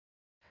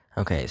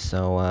Okay,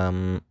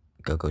 so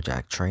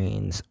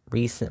Gogojacktrains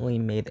recently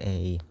made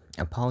a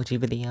apology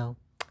video.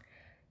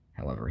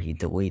 However, he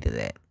deleted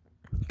it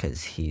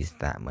because he's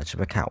that much of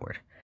a coward.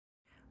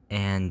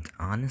 And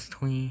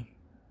honestly,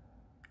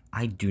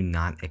 I do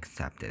not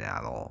accept it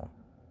at all.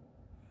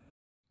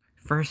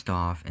 First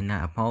off, in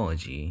that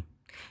apology,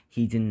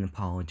 he didn't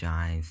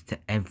apologize to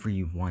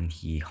everyone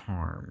he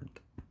harmed.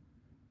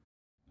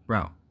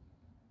 Bro,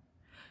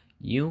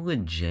 you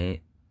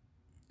legit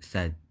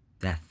said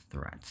death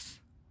threats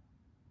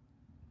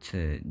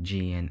to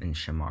Jian and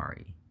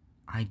Shamari.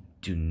 I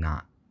do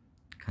not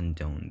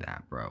condone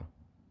that, bro.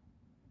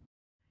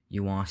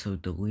 You also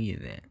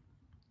deleted it.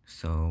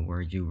 So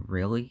were you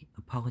really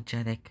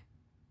apologetic?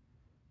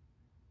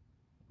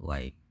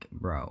 Like,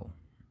 bro,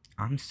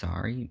 I'm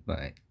sorry,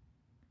 but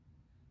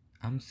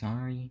I'm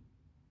sorry.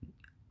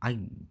 I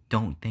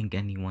don't think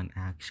anyone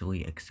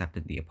actually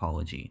accepted the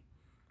apology.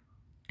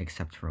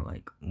 Except for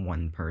like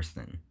one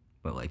person.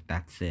 But like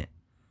that's it.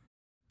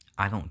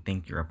 I don't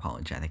think you're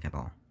apologetic at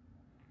all.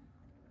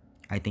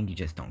 I think you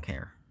just don't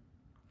care.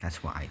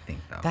 That's what I think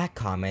though. That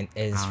comment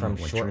is from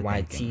Short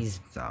YT's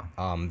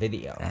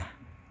video.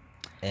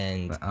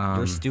 And But,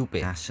 you're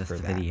stupid. That's just for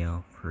the that.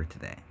 video for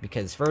today.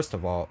 Because first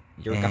of all,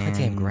 your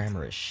goddamn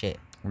grammar is shit.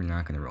 We're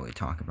not gonna really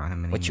talk about him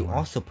anymore. What you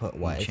also put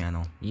was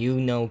channel. You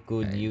know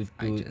good, you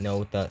do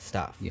know the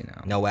stuff. You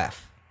know. No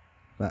F.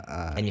 But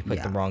and you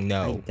put the wrong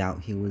no. I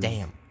doubt he was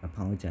Damn.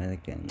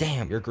 apologetic and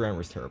Damn, your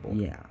grammar's terrible.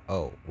 Yeah.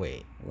 Oh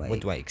wait. Like, what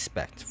do I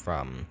expect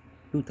from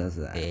who does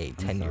that? A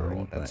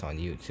 10-year-old that's on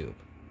YouTube?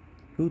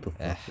 Who the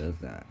fuck does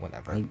that?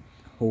 Whatever. I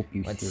hope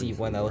you. Let's see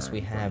what else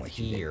we have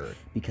here.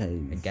 Because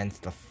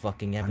against the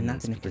fucking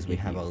evidence, because we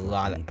have a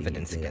lot of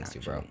evidence against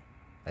you, bro.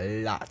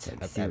 A lot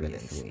of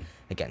evidence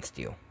against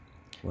you.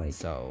 Like,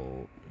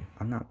 so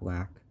I'm not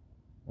black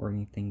or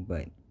anything,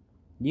 but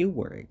you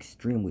were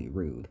extremely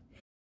rude.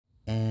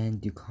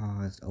 And you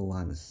caused a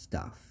lot of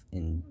stuff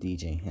in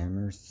DJ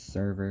Hammer's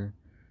server.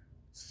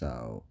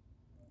 So,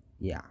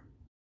 yeah.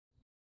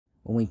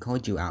 When we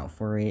called you out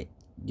for it,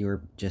 you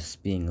were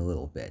just being a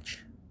little bitch.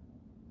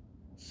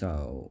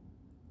 So,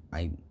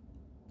 I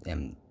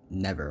am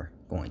never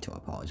going to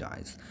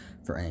apologize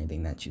for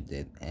anything that you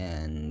did.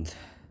 And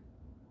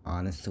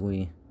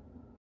honestly,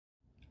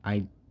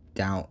 I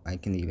doubt I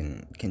can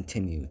even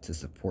continue to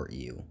support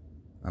you.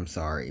 I'm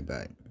sorry,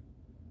 but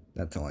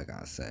that's all I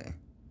gotta say.